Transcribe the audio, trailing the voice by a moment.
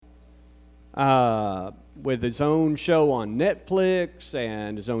with his own show on Netflix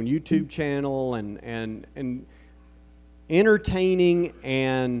and his own YouTube channel, and entertaining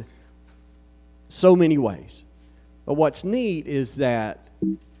and so many ways. But what's neat is that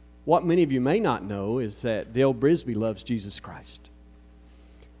what many of you may not know is that Dale Brisby loves Jesus Christ.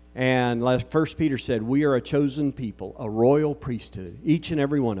 And like 1 Peter said, we are a chosen people, a royal priesthood, each and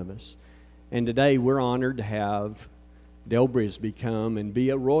every one of us. And today we're honored to have Dale Brisby come and be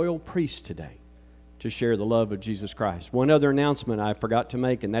a royal priest today to share the love of Jesus Christ. One other announcement I forgot to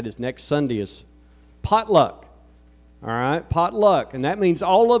make, and that is next Sunday is potluck. All right, potluck. And that means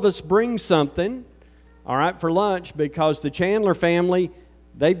all of us bring something, all right, for lunch, because the Chandler family,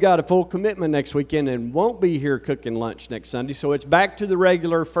 they've got a full commitment next weekend and won't be here cooking lunch next Sunday. So it's back to the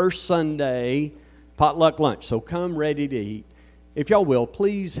regular first Sunday potluck lunch. So come ready to eat. If y'all will,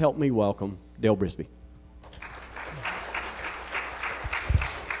 please help me welcome Dale Brisby.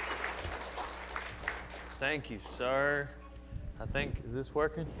 Thank you, sir. I think, is this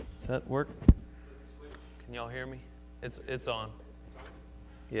working? Does that work? Can y'all hear me? It's on.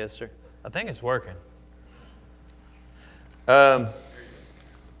 Yes, sir. I think it's working. I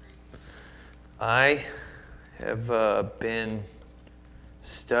have been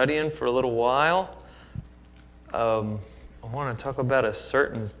studying for a little while. I want to talk about a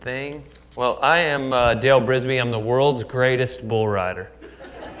certain thing. Well, I am Dale Brisby. I'm the world's greatest bull rider.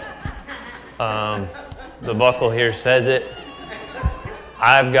 The buckle here says it.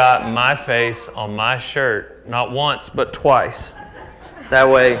 I've got my face on my shirt, not once, but twice. That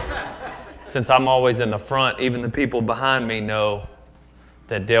way, since I'm always in the front, even the people behind me know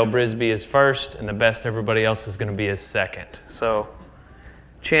that Dale Brisby is first and the best everybody else is going to be is second. So,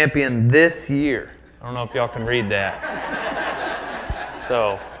 champion this year. I don't know if y'all can read that.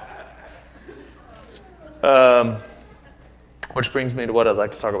 So, which brings me to what I'd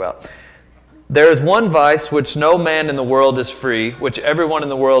like to talk about. There is one vice which no man in the world is free, which everyone in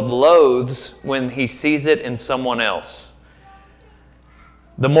the world loathes when he sees it in someone else.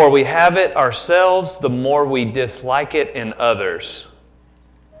 The more we have it ourselves, the more we dislike it in others.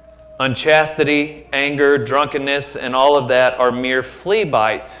 Unchastity, anger, drunkenness, and all of that are mere flea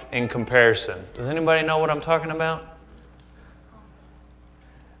bites in comparison. Does anybody know what I'm talking about?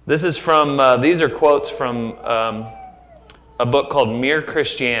 This is from, these are quotes from a book called Mere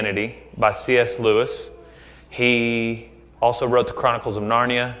Christianity by C.S. Lewis. He also wrote the Chronicles of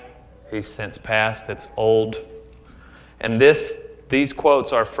Narnia. He's since passed. It's old. And these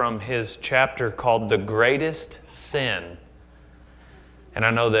quotes are from his chapter called The Greatest Sin. And I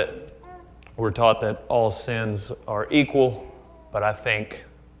know that we're taught that all sins are equal, but I think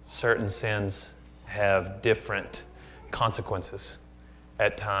certain sins have different consequences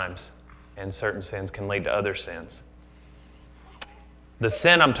at times, and certain sins can lead to other sins. The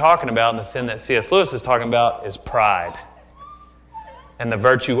sin I'm talking about, and the sin that C.S. Lewis is talking about, is pride. And the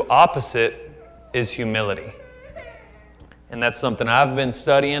virtue opposite is humility. And that's something I've been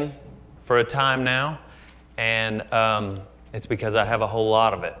studying for a time now, and it's because I have a whole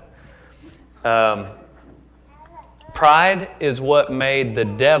lot of it. Pride is what made the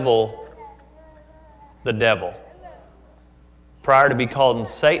devil the devil. Prior to be called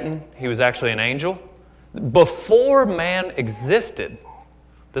Satan, he was actually an angel. Before man existed,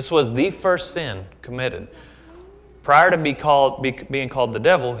 this was the first sin committed. Prior to being called the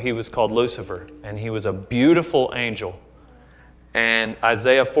devil, he was called Lucifer, and he was a beautiful angel. And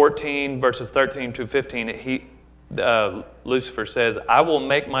Isaiah 14, verses 13 to 15, Lucifer says, I will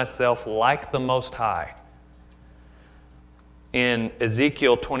make myself like the Most High. In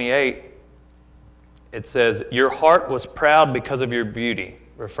Ezekiel 28, it says, your heart was proud because of your beauty,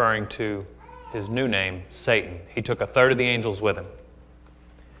 referring to his new name, Satan. He took a third of the angels with him.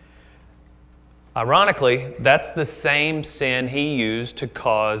 Ironically, that's the same sin he used to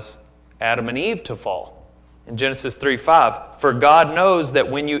cause Adam and Eve to fall. In Genesis 3:5, for God knows that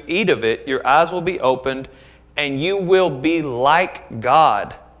when you eat of it, your eyes will be opened, and you will be like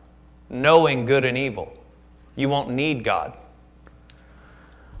God, knowing good and evil. You won't need God.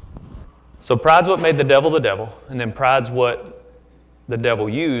 So pride's what made the devil, and then pride's what the devil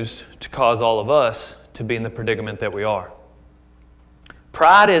used to cause all of us to be in the predicament that we are.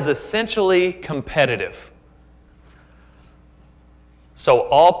 Pride is essentially competitive. So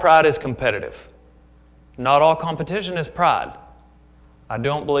all pride is competitive. Not all competition is pride. I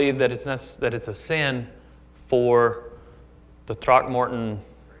don't believe that it's a sin for the Throckmorton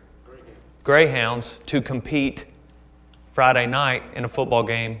Greyhounds to compete Friday night in a football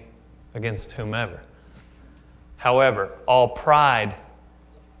game against whomever. However, all pride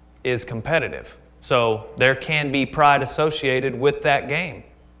is competitive. So there can be pride associated with that game.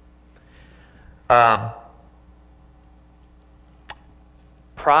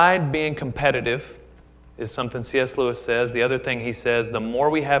 Pride being competitive is something C.S. Lewis says. The other thing he says, the more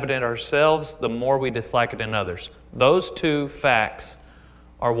we have it in ourselves, the more we dislike it in others. Those two facts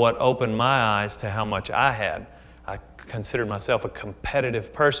are what opened my eyes to how much I had. I considered myself a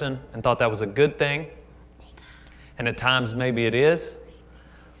competitive person and thought that was a good thing. And at times maybe it is.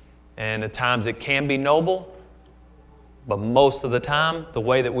 And at times it can be noble. But most of the time, the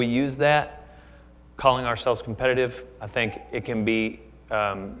way that we use that, calling ourselves competitive, I think it can be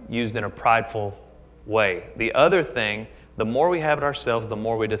used in a prideful way. The other thing, the more we have it ourselves, the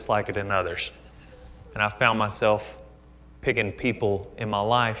more we dislike it in others. And I found myself picking people in my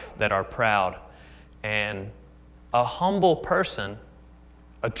life that are proud. And a humble person,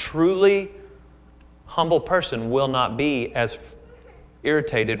 a truly humble person, will not be as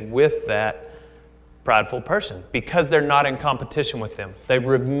irritated with that prideful person because they're not in competition with them. They've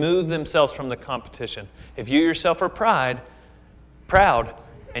removed themselves from the competition. If you yourself are proud,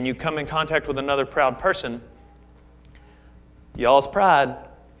 and you come in contact with another proud person, y'all's pride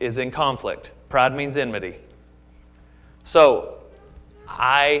is in conflict. Pride means enmity. So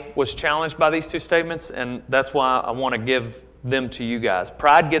I was challenged by these two statements, and that's why I want to give them to you guys.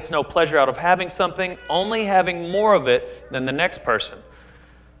 Pride gets no pleasure out of having something, only having more of it than the next person.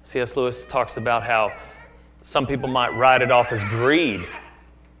 C.S. Lewis talks about how some people might write it off as greed.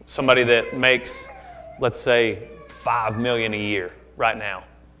 Somebody that makes, let's say, $5 million a year right now,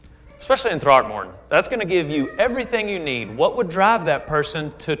 especially in Throckmorton. That's going to give you everything you need. What would drive that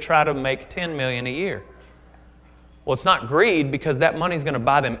person to try to make $10 million a year? Well, it's not greed because that money's going to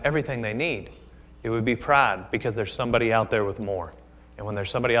buy them everything they need. It would be pride because there's somebody out there with more. And when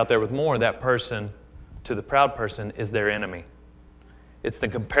there's somebody out there with more, that person, to the proud person, is their enemy. It's the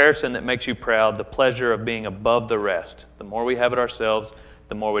comparison that makes you proud, the pleasure of being above the rest. The more we have it ourselves,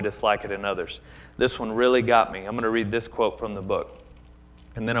 the more we dislike it in others. This one really got me. I'm going to read this quote from the book,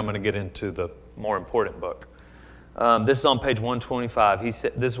 and then I'm going to get into the more important book. This is on page 125.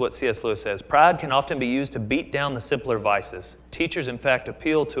 This is what C.S. Lewis says. Pride can often be used to beat down the simpler vices. Teachers, in fact,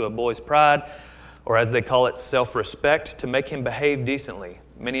 appeal to a boy's pride, or as they call it, self-respect, to make him behave decently.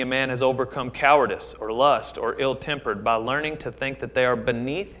 Many a man has overcome cowardice or lust or ill-tempered by learning to think that they are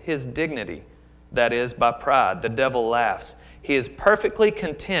beneath his dignity. That is, by pride. The devil laughs. He is perfectly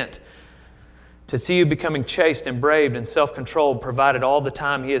content to see you becoming chaste and brave and self-controlled, provided all the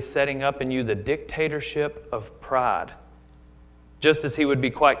time he is setting up in you the dictatorship of pride. Just as he would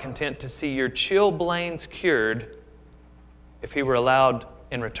be quite content to see your chilblains cured if he were allowed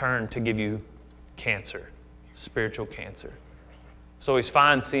in return to give you cancer, spiritual cancer. So he's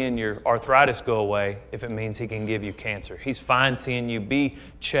fine seeing your arthritis go away if it means he can give you cancer. He's fine seeing you be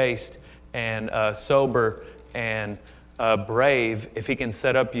chaste and sober and brave if he can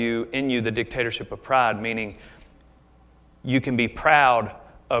set up in you the dictatorship of pride, meaning you can be proud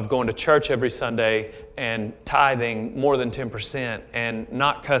of going to church every Sunday and tithing more than 10% and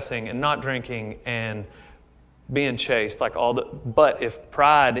not cussing and not drinking and being chaste, but if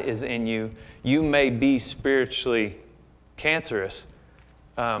pride is in you, you may be spiritually cancerous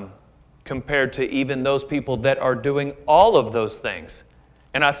compared to even those people that are doing all of those things.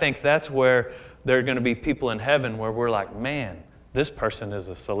 And I think that's where there are going to be people in heaven where we're like, man, this person is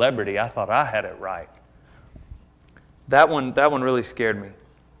a celebrity. I thought I had it right. That one really scared me.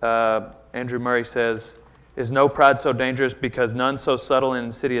 Andrew Murray says, is no pride so dangerous because none so subtle and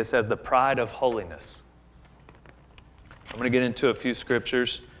insidious as the pride of holiness? I'm going to get into a few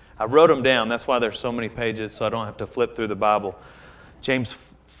scriptures. I wrote them down. That's why there's so many pages, so I don't have to flip through the Bible. James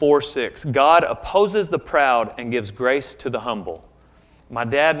 4:6. God opposes the proud and gives grace to the humble. My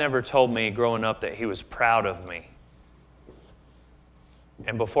dad never told me growing up that he was proud of me.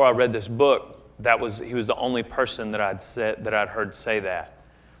 And before I read this book, he was the only person that I'd heard say that.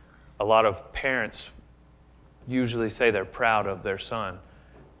 A lot of parents usually say they're proud of their son.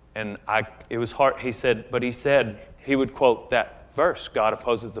 And it was hard. He said he would quote that verse, God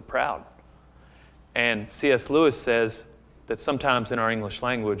opposes the proud. And C.S. Lewis says that sometimes in our English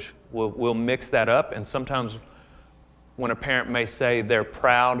language, we'll mix that up, and sometimes when a parent may say they're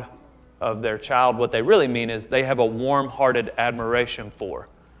proud of their child, what they really mean is they have a warm-hearted admiration for.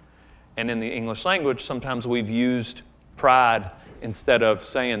 And in the English language, sometimes we've used pride instead of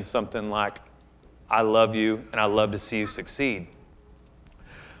saying something like, I love you and I love to see you succeed.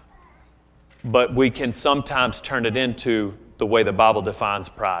 But we can sometimes turn it into the way the Bible defines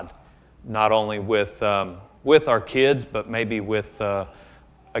pride, not only with our kids, but maybe with,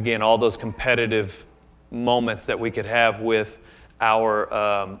 again, all those competitive moments that we could have with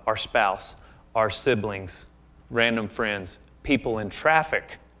our spouse, our siblings, random friends, people in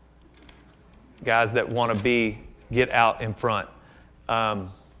traffic. guys that want to get out in front. And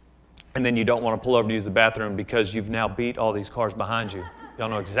then you don't want to pull over to use the bathroom because you've now beat all these cars behind you. Y'all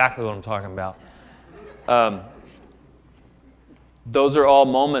know exactly what I'm talking about. Those are all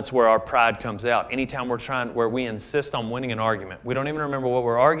moments where our pride comes out. Anytime where we insist on winning an argument. We don't even remember what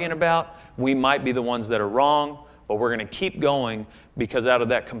we're arguing about. We might be the ones that are wrong, but we're going to keep going because out of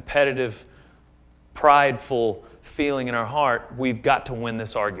that competitive, prideful feeling in our heart, we've got to win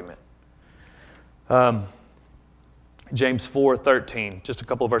this argument. James 4:13, just a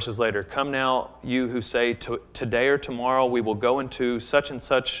couple of verses later. Come now, you who say, today or tomorrow we will go into such and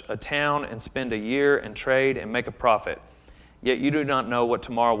such a town and spend a year and trade and make a profit. Yet you do not know what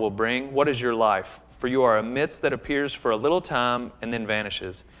tomorrow will bring. What is your life? For you are a mist that appears for a little time and then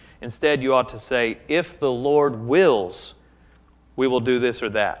vanishes. Instead, you ought to say, if the Lord wills, we will do this or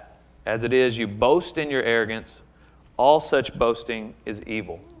that. As it is, you boast in your arrogance. All such boasting is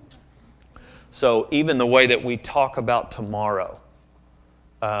evil. So even the way that we talk about tomorrow,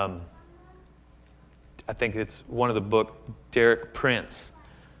 I think it's one of the book, Derek Prince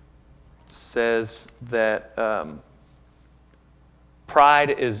says that pride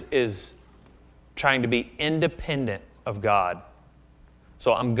is trying to be independent of God.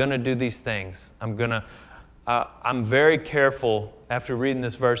 So I'm going to do these things. I'm very careful, after reading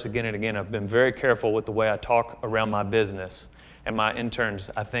this verse again and again, I've been very careful with the way I talk around my business. And my interns,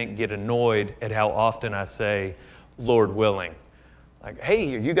 I think, get annoyed at how often I say, Lord willing. Like,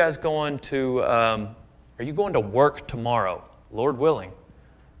 hey, are you guys going to work tomorrow? Lord willing.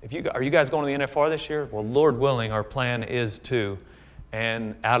 Are you guys going to the NFR this year? Well, Lord willing, our plan is to.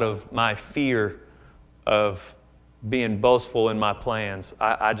 And out of my fear of being boastful in my plans,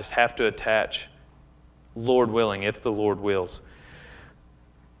 I just have to attach Lord willing, if the Lord wills.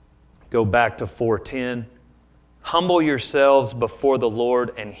 Go back to 4:10. Humble yourselves before the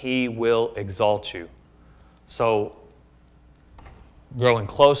Lord, and He will exalt you. So, growing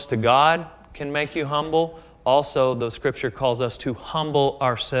close to God can make you humble. Also, the Scripture calls us to humble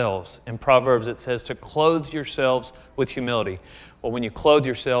ourselves. In Proverbs, it says to clothe yourselves with humility. Well, when you clothe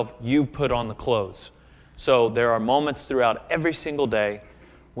yourself, you put on the clothes. So, there are moments throughout every single day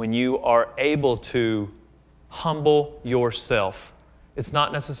when you are able to humble yourself. It's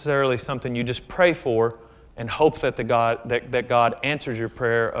not necessarily something you just pray for and hope that God answers your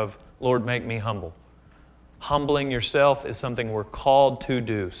prayer of, Lord, make me humble. Humbling yourself is something we're called to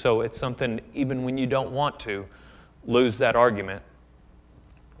do. So it's something, even when you don't want to lose that argument,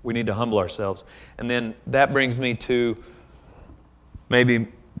 we need to humble ourselves. And then that brings me to maybe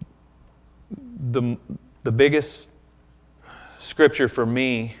the biggest scripture for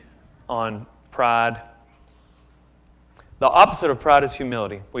me on pride. The opposite of pride is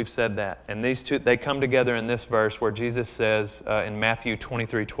humility. We've said that. And these two, they come together in this verse where Jesus says in Matthew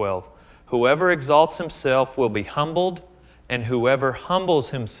 23:12, whoever exalts himself will be humbled, and whoever humbles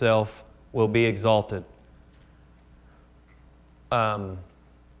himself will be exalted.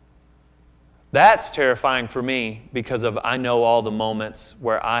 That's terrifying for me because I know all the moments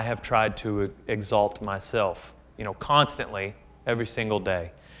where I have tried to exalt myself, constantly, every single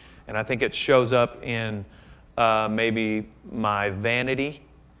day. And I think it shows up in maybe my vanity,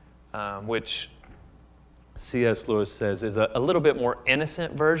 which C.S. Lewis says is a little bit more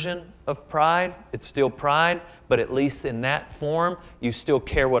innocent version of pride. It's still pride, but at least in that form, you still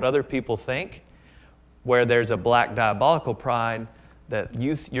care what other people think. Where there's a black diabolical pride that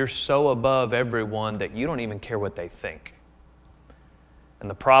you're so above everyone that you don't even care what they think. And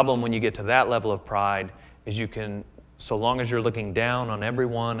the problem when you get to that level of pride is so long as you're looking down on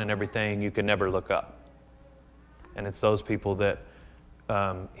everyone and everything, you can never look up. And it's those people that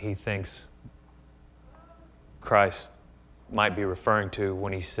he thinks Christ might be referring to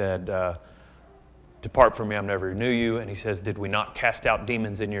when he said, depart from me, I never knew you. And he says, did we not cast out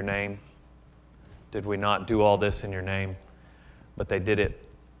demons in your name? Did we not do all this in your name? But they did it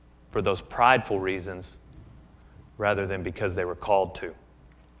for those prideful reasons rather than because they were called to.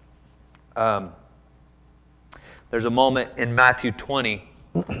 There's a moment in Matthew 20,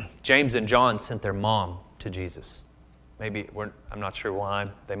 James and John sent their mom to Jesus. I'm not sure why.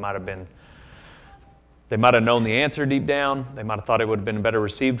 They might have known the answer deep down. They might have thought it would have been better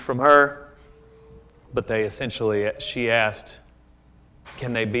received from her. But she asked,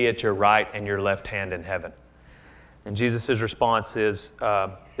 can they be at your right and your left hand in heaven? And Jesus' response is,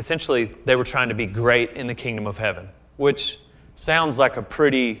 essentially, they were trying to be great in the kingdom of heaven, which sounds like a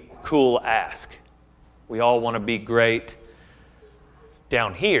pretty cool ask. We all want to be great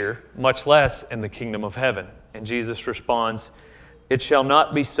down here, much less in the kingdom of heaven. And Jesus responds, it shall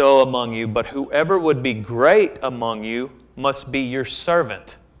not be so among you, but whoever would be great among you must be your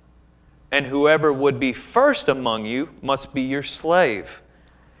servant. And whoever would be first among you must be your slave,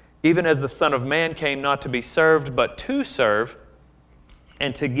 even as the Son of Man came not to be served, but to serve,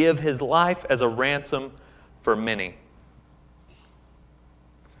 and to give his life as a ransom for many.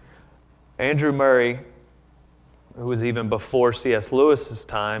 Andrew Murray, who was even before C.S. Lewis's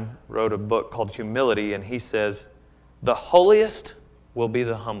time, wrote a book called Humility, and he says, the holiest will be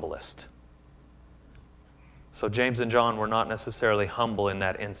the humblest. So James and John were not necessarily humble in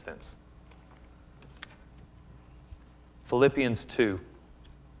that instance. Philippians 2,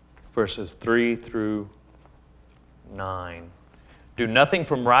 verses 3 through 9. Do nothing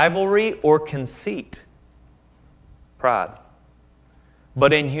from rivalry or conceit, pride.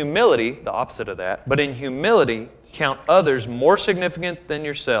 But in humility, the opposite of that, but in humility, count others more significant than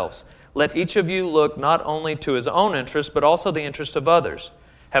yourselves. Let each of you look not only to his own interest, but also the interest of others.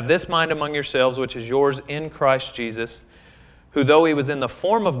 Have this mind among yourselves, which is yours in Christ Jesus, who though he was in the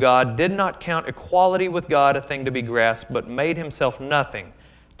form of God, did not count equality with God a thing to be grasped, but made himself nothing,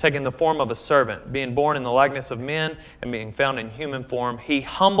 taking the form of a servant, being born in the likeness of men, and being found in human form, he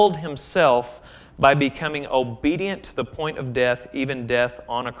humbled himself by becoming obedient to the point of death, even death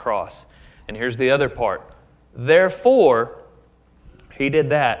on a cross. And here's the other part. Therefore, he did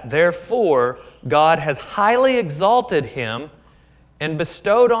that. Therefore, God has highly exalted him and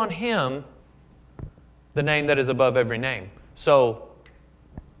bestowed on him the name that is above every name. So,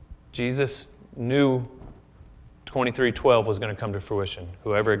 Jesus knew 23:12 was going to come to fruition.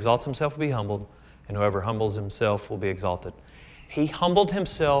 Whoever exalts himself will be humbled, and whoever humbles himself will be exalted. He humbled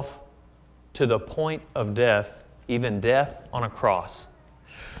himself to the point of death, even death on a cross.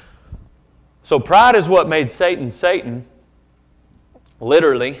 So pride is what made Satan Satan.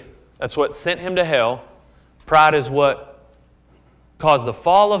 Literally, that's what sent him to hell. Pride is what caused the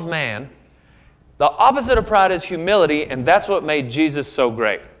fall of man. The opposite of pride is humility, and that's what made Jesus so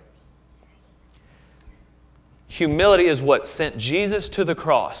great. Humility is what sent Jesus to the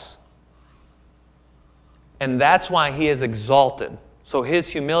cross. And that's why he is exalted. So his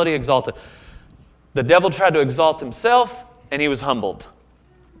humility exalted. The devil tried to exalt himself, and he was humbled.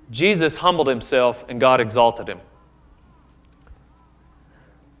 Jesus humbled himself, and God exalted him.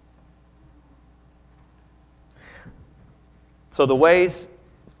 So the ways,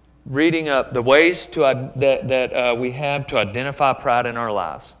 reading up, the ways that we have to identify pride in our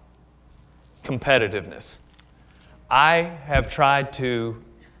lives. Competitiveness. I have tried to,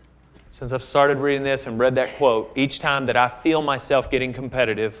 since I've started reading this and read that quote, each time that I feel myself getting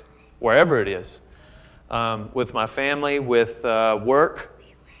competitive, wherever it is, with my family, with work,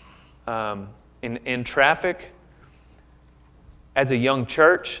 in traffic, as a young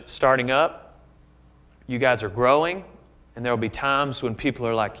church starting up, you guys are growing, and there will be times when people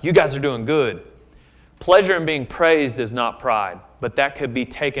are like, you guys are doing good. Pleasure in being praised is not pride, but that could be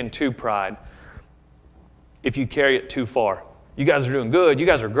taken to pride if you carry it too far. You guys are doing good. You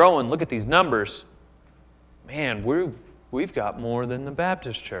guys are growing. Look at these numbers. Man, we've got more than the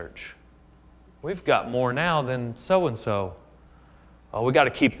Baptist church. We've got more now than so-and-so. Oh, we got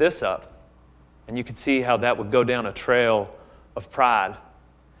to keep this up. And you could see how that would go down a trail of pride,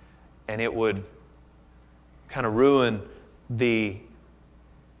 and it would kind of ruin the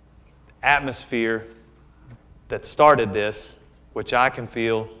atmosphere that started this, which I can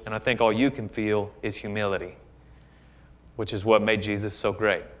feel, and I think all you can feel, is humility, which is what made Jesus so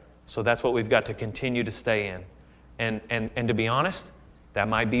great. So that's what we've got to continue to stay in. And to be honest, that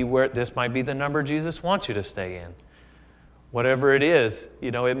might be where this might be the number Jesus wants you to stay in. Whatever it is,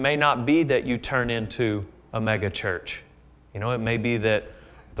 it may not be that you turn into a mega church. It may be that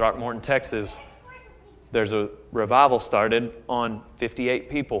Throckmorton, Texas, there's a revival started on 58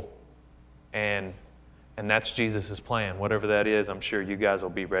 people. And that's Jesus' plan. Whatever that is, I'm sure you guys will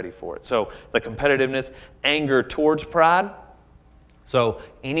be ready for it. So the competitiveness, anger towards pride. So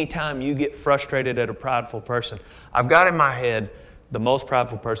anytime you get frustrated at a prideful person, I've got in my head the most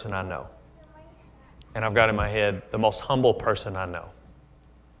prideful person I know. And I've got in my head the most humble person I know.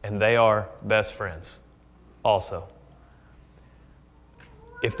 And they are best friends also.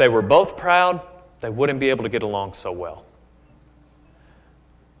 If they were both proud, they wouldn't be able to get along so well.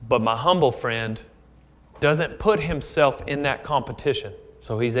 But my humble friend doesn't put himself in that competition,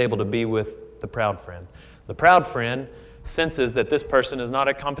 so he's able to be with the proud friend. The proud friend senses that this person is not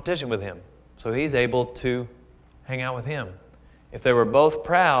at competition with him, so he's able to hang out with him. If they were both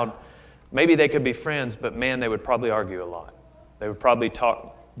proud, maybe they could be friends, but man, they would probably argue a lot. They would probably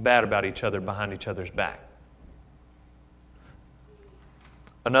talk bad about each other behind each other's back.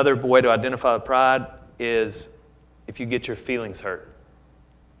 Another way to identify pride is if you get your feelings hurt.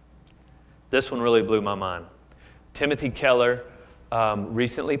 This one really blew my mind. Timothy Keller,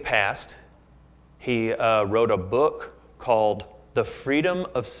 recently passed. He wrote a book called The Freedom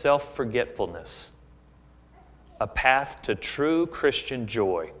of Self-Forgetfulness, A Path to True Christian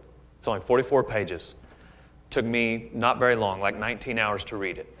Joy. It's only 44 pages. Took me not very long, like 19 hours to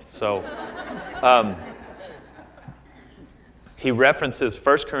read it. So he references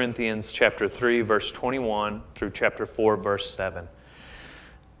 1 Corinthians chapter 3, verse 21 through chapter 4, verse 7.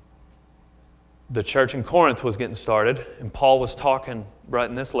 The church in Corinth was getting started, and Paul was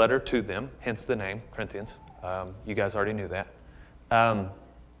writing this letter to them, hence the name, Corinthians. You guys already knew that.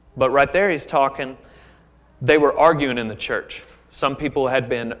 But right there he's talking, they were arguing in the church. Some people had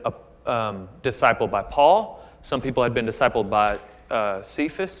been discipled by Paul. Some people had been discipled by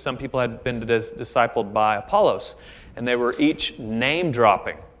Cephas. Some people had been discipled by Apollos. And they were each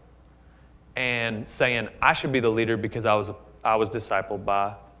name-dropping and saying, I should be the leader because I was discipled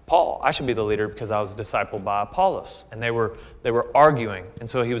by Paul. I should be the leader because I was discipled by Apollos. And they were arguing. And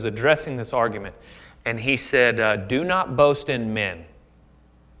so he was addressing this argument. And he said, do not boast in men.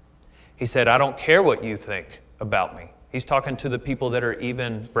 He said, I don't care what you think about me. He's talking to the people that are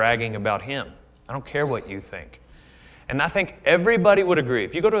even bragging about him. I don't care what you think. And I think everybody would agree.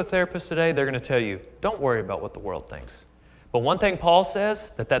 If you go to a therapist today, they're going to tell you, don't worry about what the world thinks. But one thing Paul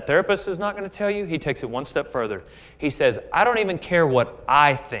says that therapist is not going to tell you, he takes it one step further. He says, I don't even care what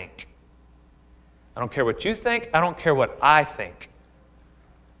I think. I don't care what you think. I don't care what I think.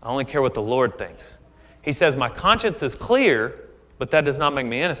 I only care what the Lord thinks. He says, my conscience is clear, but that does not make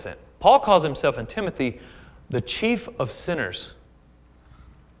me innocent. Paul calls himself in Timothy the chief of sinners.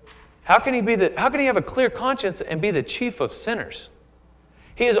 How can he have a clear conscience and be the chief of sinners?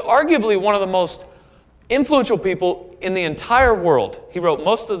 He is arguably one of the most influential people in the entire world. He wrote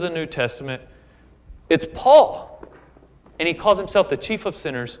most of the New Testament. It's Paul. And he calls himself the chief of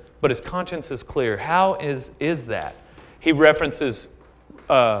sinners, but his conscience is clear. How is that? He references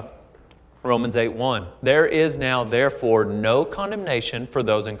Romans 8:1. There is now, therefore, no condemnation for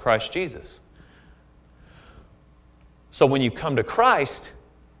those in Christ Jesus. So when you come to Christ,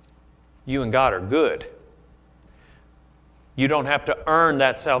 you and God are good. You don't have to earn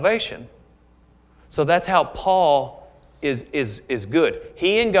that salvation. So that's how Paul is good.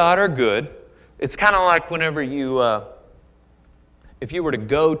 He and God are good. It's kind of like whenever you, if you were to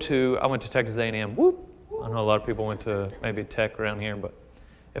go to, I went to Texas A&M, whoop. I know a lot of people went to maybe tech around here, but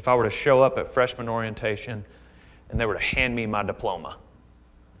if I were to show up at freshman orientation and they were to hand me my diploma.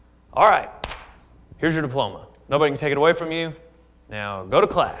 All right, here's your diploma. Nobody can take it away from you. Now go to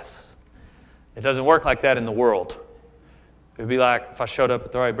class. It doesn't work like that in the world. It would be like if I showed up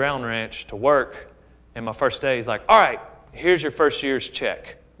at the Roy Brown Ranch to work, and my first day, he's like, all right, here's your first year's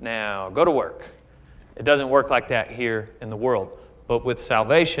check. Now go to work. It doesn't work like that here in the world. But with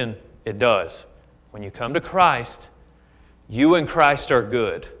salvation, it does. When you come to Christ, you and Christ are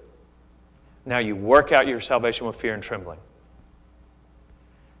good. Now you work out your salvation with fear and trembling.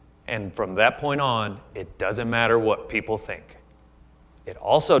 And from that point on, it doesn't matter what people think. It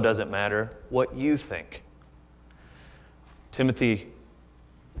also doesn't matter what you think. Timothy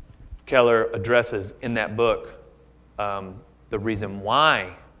Keller addresses in that book the reason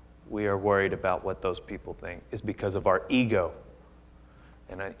why we are worried about what those people think is because of our ego.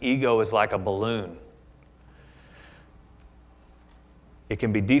 And an ego is like a balloon. It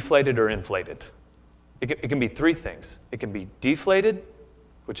can be deflated or inflated. It can be three things. It can be deflated,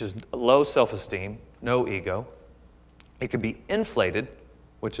 which is low self-esteem, no ego. It can be inflated,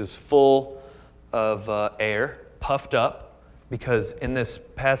 which is full of air, puffed up, because in this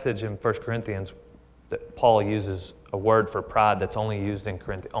passage in 1 Corinthians, that Paul uses a word for pride that's only used in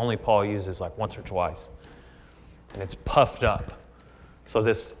Corinthians. Only Paul uses like once or twice. And it's puffed up.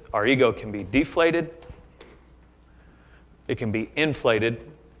 So our ego can be deflated. It can be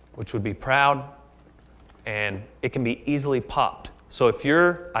inflated, which would be proud. And it can be easily popped. So if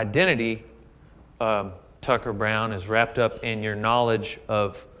your identity, Tucker Brown, is wrapped up in your knowledge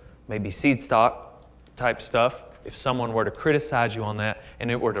of maybe seed stock type stuff, if someone were to criticize you on that and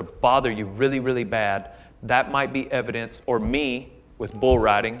it were to bother you really, really bad, that might be evidence, or me with bull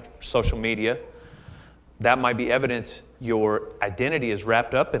riding, social media, that might be evidence your identity is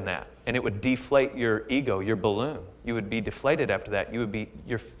wrapped up in that. And it would deflate your ego, your balloon. You would be deflated after that.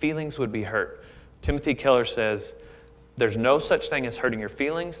 Your feelings would be hurt. Timothy Keller says, there's no such thing as hurting your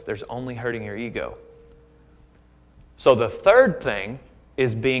feelings, there's only hurting your ego. So the third thing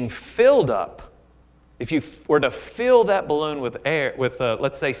is being filled up. If you were to fill that balloon with air, with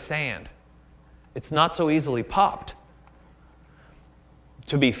let's say sand, it's not so easily popped.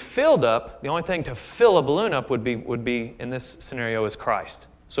 To be filled up, the only thing to fill a balloon up would be in this scenario is Christ.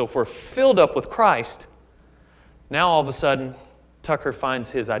 So if we're filled up with Christ, now all of a sudden Tucker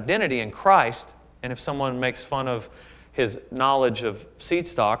finds his identity in Christ, and if someone makes fun of his knowledge of seed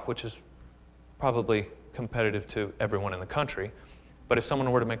stock, which is probably competitive to everyone in the country, but if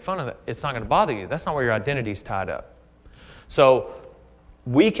someone were to make fun of it, it's not going to bother you. That's not where your identity is tied up. So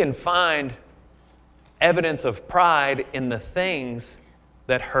we can find evidence of pride in the things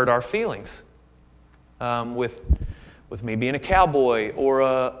that hurt our feelings. With me being a cowboy or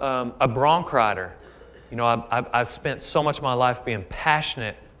a bronc rider. You know, I've spent so much of my life being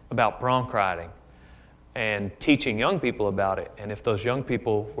passionate about bronc riding and teaching young people about it. And if those young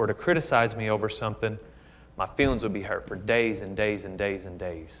people were to criticize me over something, my feelings would be hurt for days and days and days and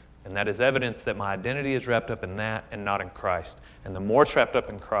days. And that is evidence that my identity is wrapped up in that and not in Christ. And the more it's wrapped up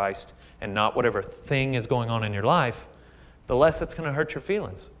in Christ and not whatever thing is going on in your life, the less it's going to hurt your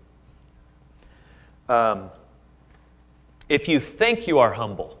feelings. If you think you are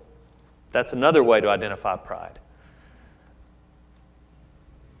humble, that's another way to identify pride.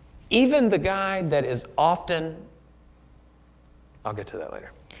 Even the guy that is often, I'll get to that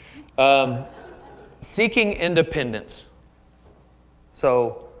later, seeking independence.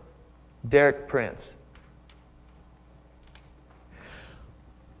 So, Derek Prince.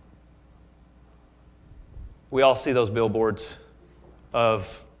 We all see those billboards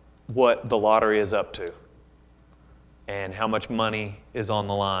of what the lottery is up to and how much money is on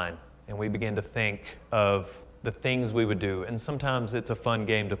the line. And we begin to think of the things we would do. And sometimes it's a fun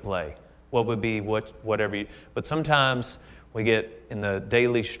game to play. What would be whatever you, but sometimes we get in the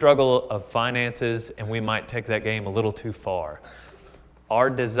daily struggle of finances and we might take that game a little too far. Our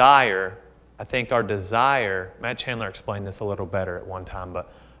desire, I think our desire, Matt Chandler explained this a little better at one time,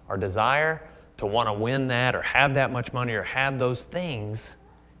 but our desire to want to win that or have that much money or have those things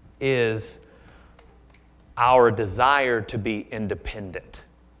is our desire to be independent.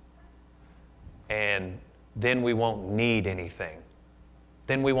 And then we won't need anything.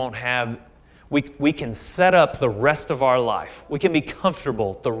 Then we won't have, we can set up the rest of our life. We can be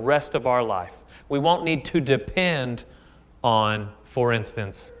comfortable the rest of our life. We won't need to depend on, for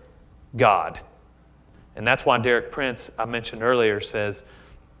instance, God. And that's why Derek Prince, I mentioned earlier, says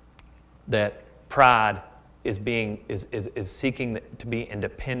that pride is seeking to be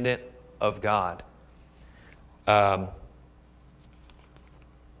independent of God. 2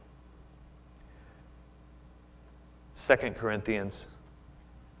 Corinthians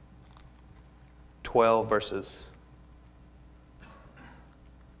 12, verses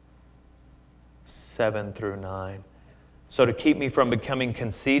 7 through 9. So to keep me from becoming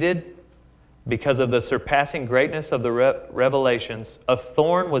conceited, because of the surpassing greatness of the revelations, a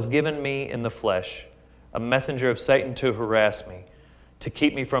thorn was given me in the flesh, a messenger of Satan to harass me, to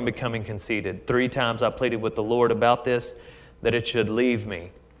keep me from becoming conceited. 3 times I pleaded with the Lord about this, that it should leave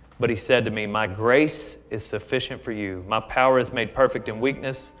me. But he said to me, my grace is sufficient for you. My power is made perfect in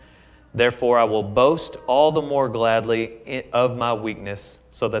weakness. Therefore I will boast all the more gladly of my weakness,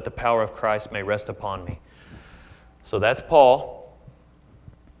 so that the power of Christ may rest upon me. So that's Paul.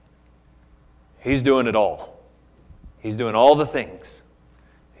 He's doing it all. He's doing all the things.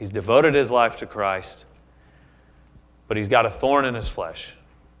 He's devoted his life to Christ, but he's got a thorn in his flesh.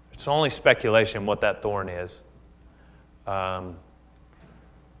 It's only speculation what that thorn is. Paul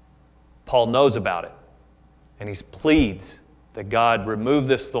knows about it, and he pleads that God remove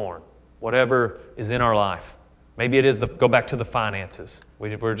this thorn, whatever is in our life. Maybe it is go back to the finances. We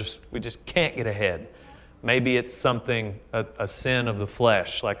just can't get ahead. Maybe it's something, a sin of the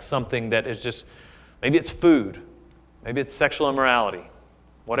flesh, like something that is just, maybe it's food, maybe it's sexual immorality.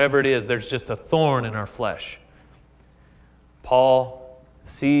 Whatever it is, there's just a thorn in our flesh. Paul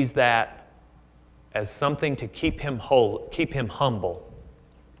sees that as something to keep him whole, keep him humble,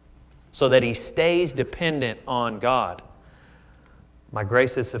 so that he stays dependent on God. My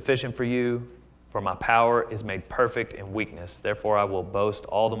grace is sufficient for you, for my power is made perfect in weakness. Therefore I will boast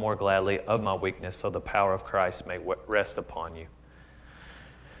all the more gladly of my weakness, so the power of Christ may rest upon you.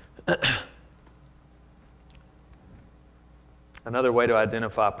 Another way to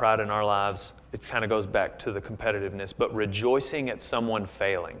identify pride in our lives, it kind of goes back to the competitiveness, but rejoicing at someone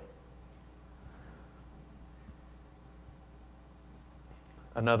failing.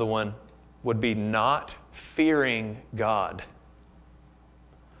 Another one would be not fearing God.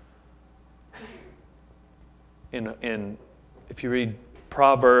 If you read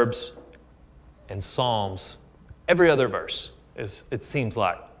Proverbs and Psalms, every other verse it seems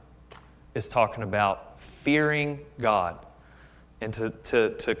like is talking about fearing God and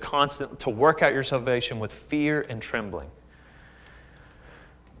to work out your salvation with fear and trembling.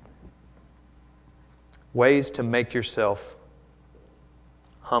 Ways to make yourself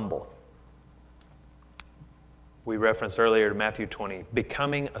humble. we referenced earlier to Matthew 20,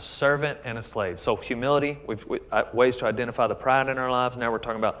 becoming a servant and a slave. So humility, ways to identify the pride in our lives. Now we're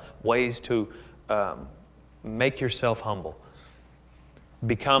talking about ways to make yourself humble.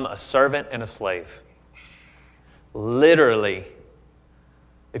 Become a servant and a slave. Literally,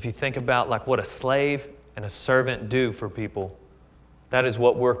 if you think about like what a slave and a servant do for people, that's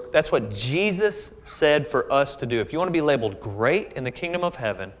what Jesus said for us to do. If you want to be labeled great in the kingdom of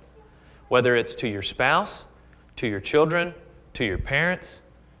heaven, whether it's to your spouse, to your children, to your parents,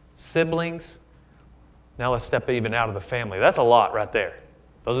 siblings. Now let's step even out of the family. That's a lot right there.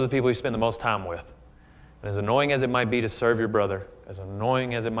 Those are the people you spend the most time with. And as annoying as it might be to serve your brother, as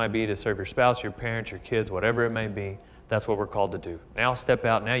annoying as it might be to serve your spouse, your parents, your kids, whatever it may be, that's what we're called to do. Now step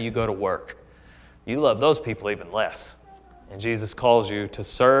out, now you go to work. You love those people even less. And Jesus calls you to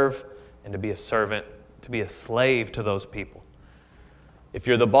serve and to be a servant, to be a slave to those people. If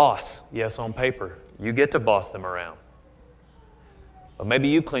you're the boss, yes, on paper, you get to boss them around. But maybe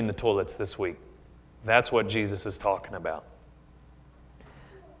you clean the toilets this week. That's what Jesus is talking about.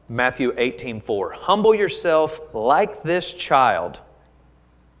 Matthew 18:4. Humble yourself like this child.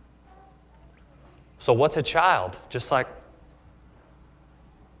 So what's a child? Just like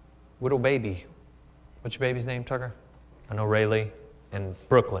little baby. What's your baby's name, Tucker? I know Rayleigh and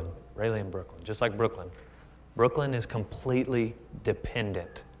Brooklyn. Rayleigh and Brooklyn. Just like Brooklyn. Brooklyn is completely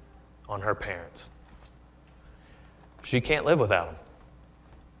dependent on her parents. She can't live without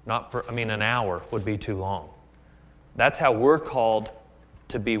them. An hour would be too long. That's how we're called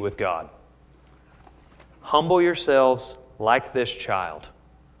to be with God. Humble yourselves like this child.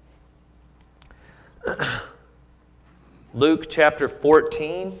 Luke chapter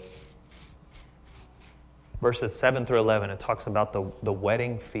 14, verses 7 through 11, it talks about the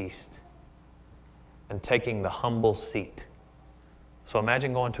wedding feast and taking the humble seat. So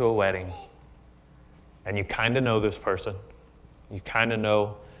imagine going to a wedding and you kind of know this person. You kind of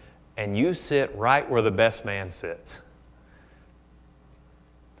know, and you sit right where the best man sits.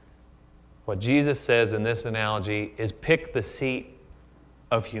 What Jesus says in this analogy is pick the seat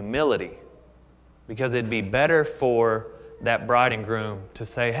of humility, because it'd be better for that bride and groom to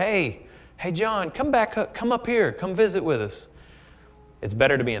say, hey John, come up here, come visit with us. It's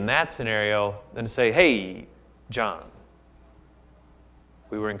better to be in that scenario than to say, hey, John,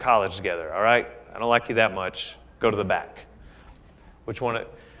 we were in college together, all right? I don't like you that much. Go to the back. Which one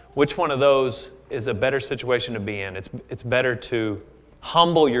of those is a better situation to be in? It's better to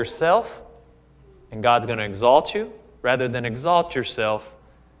humble yourself, and God's going to exalt you, rather than exalt yourself,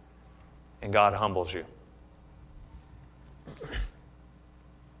 and God humbles you.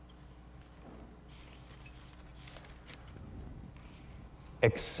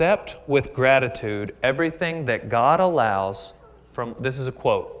 Accept with gratitude everything that God allows from, this is a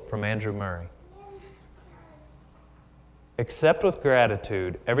quote from Andrew Murray. Accept with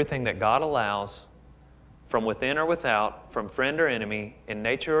gratitude everything that God allows from within or without, from friend or enemy, in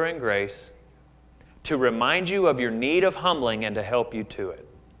nature or in grace, to remind you of your need of humbling and to help you to it.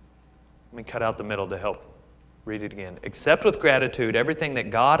 Let me cut out the middle to help read it again. Accept with gratitude everything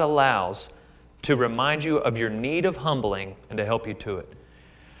that God allows to remind you of your need of humbling and to help you to it.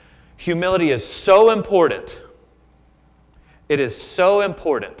 Humility is so important. It is so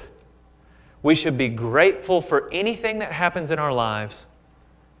important. We should be grateful for anything that happens in our lives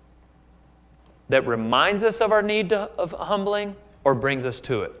that reminds us of our need of humbling or brings us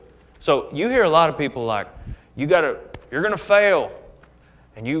to it. So you hear a lot of people like, you're going to fail,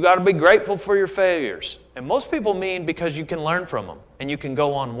 and you got to be grateful for your failures. And most people mean because you can learn from them and you can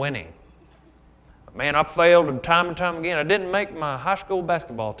go on winning. Man, I failed time and time again. I didn't make my high school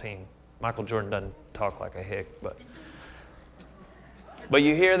basketball team. Michael Jordan doesn't talk like a hick, but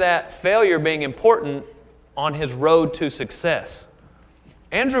you hear that failure being important on his road to success.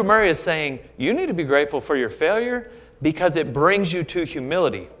 Andrew Murray is saying you need to be grateful for your failure because it brings you to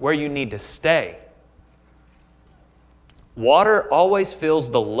humility, where you need to stay. Water always fills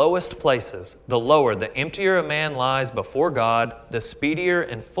the lowest places. The lower, the emptier a man lies before God, the speedier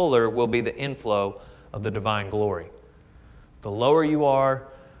and fuller will be the inflow of the divine glory. The lower you are,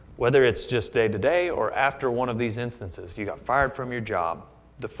 whether it's just day to day or after one of these instances, you got fired from your job,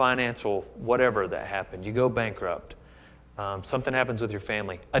 the financial, whatever that happened, you go bankrupt, something happens with your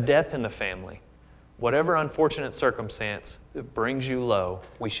family, a death in the family, whatever unfortunate circumstance that brings you low,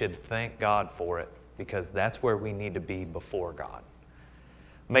 we should thank God for it, because that's where we need to be before God.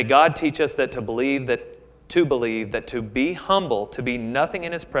 May God teach us that to believe that to be humble, to be nothing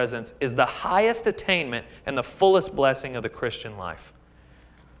in His presence, is the highest attainment and the fullest blessing of the Christian life.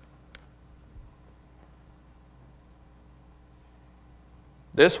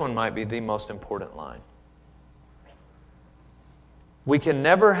 This one might be the most important line. We can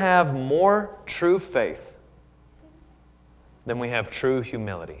never have more true faith than we have true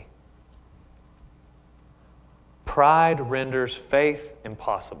humility. Pride renders faith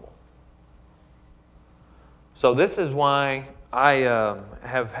impossible. So this is why I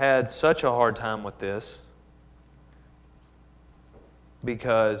have had such a hard time with this,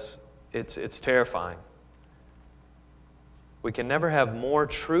 because it's terrifying. We can never have more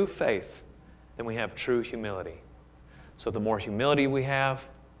true faith than we have true humility. So the more humility we have,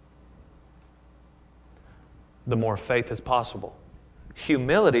 the more faith is possible.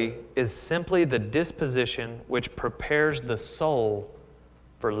 Humility is simply the disposition which prepares the soul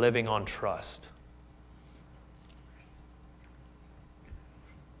for living on trust.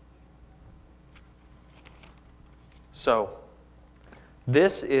 So,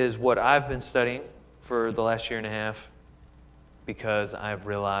 this is what I've been studying for the last year and a half, because I've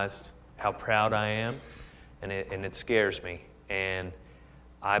realized how proud I am, and it scares me. And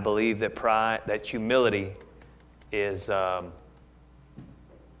I believe that that humility is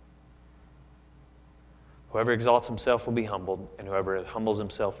whoever exalts himself will be humbled, and whoever humbles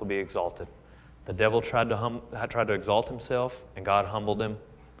himself will be exalted. The devil tried to exalt himself, and God humbled him,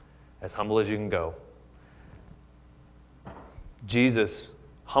 as humble as you can go. Jesus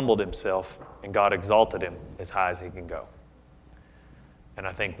humbled himself, and God exalted him as high as he can go. And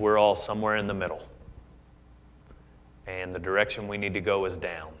I think we're all somewhere in the middle. And the direction we need to go is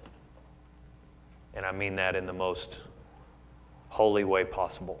down. And I mean that in the most holy way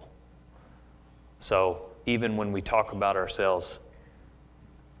possible. So even when we talk about ourselves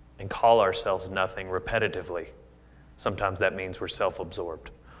and call ourselves nothing repetitively, sometimes that means we're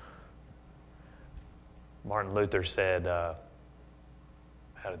self-absorbed. Martin Luther said,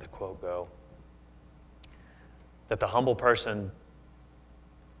 how did the quote go? That the humble person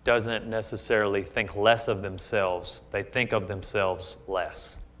doesn't necessarily think less of themselves. They think of themselves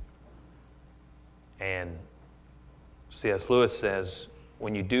less. And C.S. Lewis says,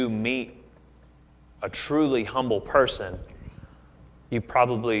 when you do meet a truly humble person, it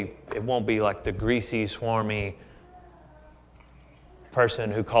won't be like the greasy, swarmy person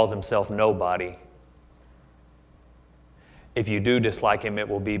who calls himself nobody. If you do dislike him, it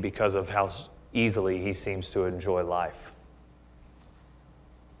will be because of how easily he seems to enjoy life.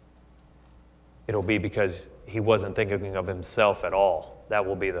 It'll be because he wasn't thinking of himself at all. That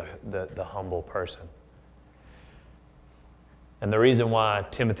will be the humble person. And the reason why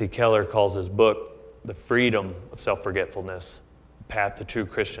Timothy Keller calls his book The Freedom of Self-Forgetfulness, Path to True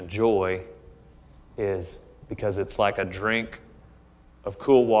Christian Joy, is because it's like a drink of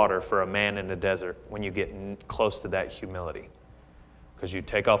cool water for a man in the desert when you get close to that humility. Because you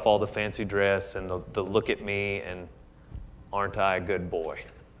take off all the fancy dress and the look at me and aren't I a good boy?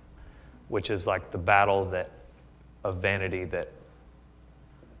 Which is like the battle of vanity that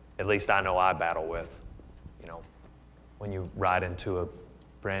at least I know I battle with. You know, when you ride into a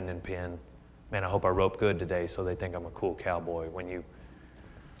Brandon pen, man, I hope I rope good today so they think I'm a cool cowboy. When you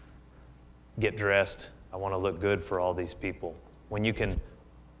get dressed, I want to look good for all these people. When you can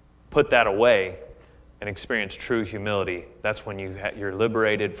put that away and experience true humility, that's when you're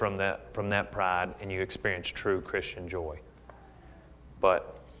liberated from that pride and you experience true Christian joy.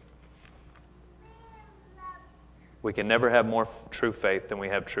 But we can never have more true faith than we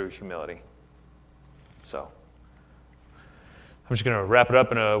have true humility. So I'm just going to wrap it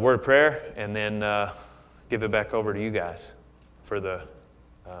up in a word of prayer and then give it back over to you guys for the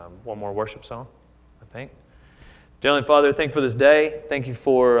one more worship song, I think. Dear Heavenly Father, thank you for this day. Thank you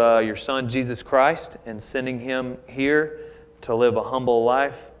for your Son, Jesus Christ, and sending him here to live a humble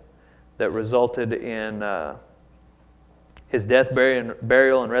life that resulted in his death,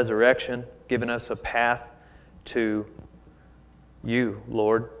 burial, and resurrection, giving us a path to you,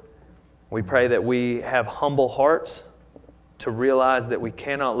 Lord. We pray that we have humble hearts to realize that we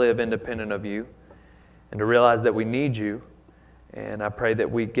cannot live independent of you and to realize that we need you. And I pray that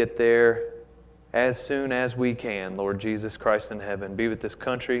we get there as soon as we can, Lord Jesus Christ in heaven. Be with this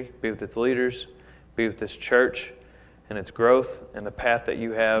country, be with its leaders, be with this church and its growth and the path that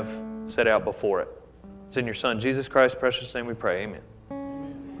you have set out before it. It's in your Son, Jesus Christ's precious name we pray. Amen.